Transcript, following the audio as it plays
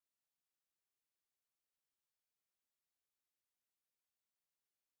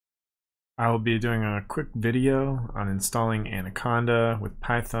I will be doing a quick video on installing Anaconda with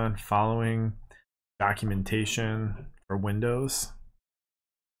Python following documentation for Windows.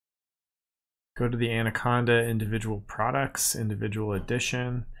 Go to the Anaconda individual products, individual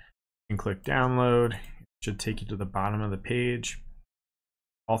edition, and click download. It should take you to the bottom of the page.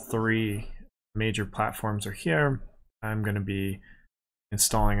 All three major platforms are here. I'm going to be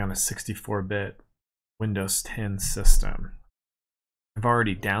installing on a 64-bit Windows 10 system. I've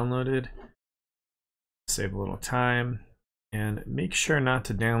already downloaded. Save a little time, and make sure not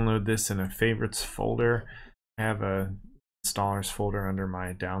to download this in a favorites folder. I have a installers folder under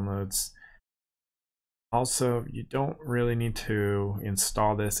my downloads. Also, you don't really need to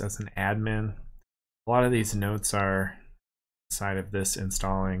install this as an admin. A lot of these notes are inside of this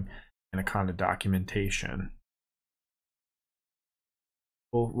installing Anaconda documentation.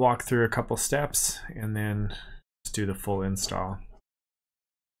 We'll walk through a couple steps and then just do the full install.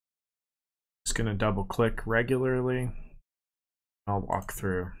 Just going to double click regularly. I'll walk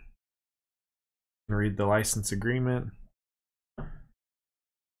through and read the license agreement.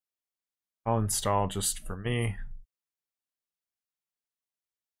 I'll install just for me.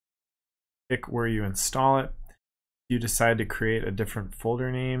 Pick where you install it. If you decide to create a different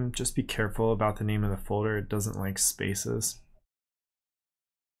folder name, just be careful about the name of the folder. It doesn't like spaces.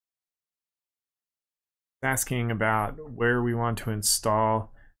 It's asking about where we want to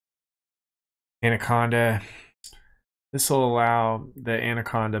install Anaconda. This will allow the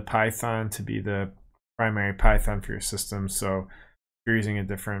Anaconda Python to be the primary Python for your system. So if you're using a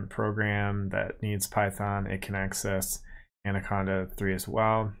different program that needs Python, it can access anaconda3 as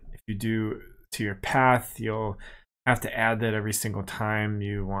well. If you do to your path, you'll have to add that every single time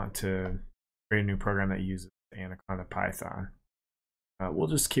you want to create a new program that uses Anaconda Python. We'll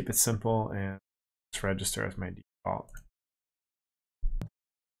just keep it simple and just register as my default.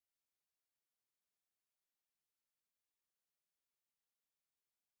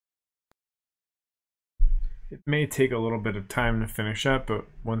 It may take a little bit of time to finish up, but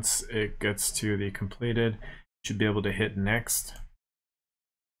once it gets to the completed, you should be able to hit next.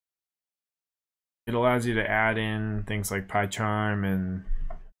 It allows you to add in things like PyCharm and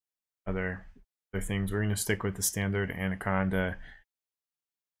other things. We're going to stick with the standard Anaconda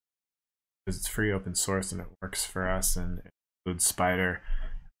because it's free open source and it works for us, and it includes Spider.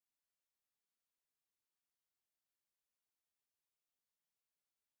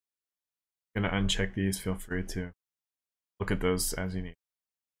 I'm going to uncheck these. Feel free to look at those as you need.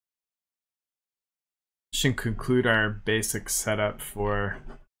 This should conclude our basic setup for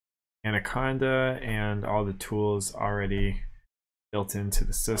Anaconda and all the tools already built into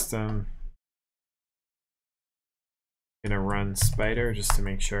the system. I'm going to run Spider just to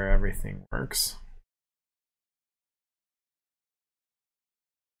make sure everything works.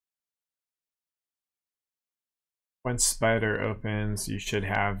 Once Spider opens, you should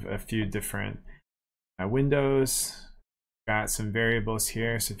have a few different windows. Got some variables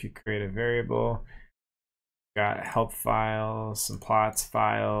here, so if you create a variable, got help files, some plots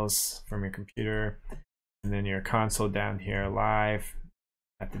files from your computer, and then your console down here live.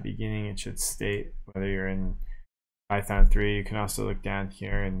 At the beginning, it should state whether you're in Python 3. You can also look down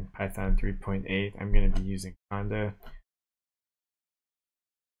here in Python 3.8. I'm going to be using Conda.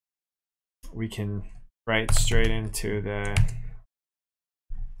 We can write straight into the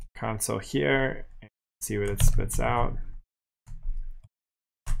console here and see what it spits out.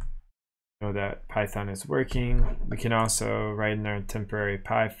 Know that Python is working. We can also write in our temporary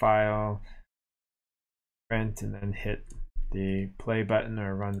Py file, print, and then hit the play button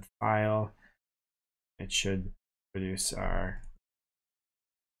or run file. It should produce our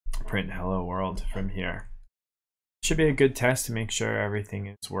print hello world from here. Should be a good test to make sure everything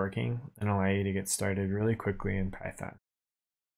is working and allow you to get started really quickly in Python.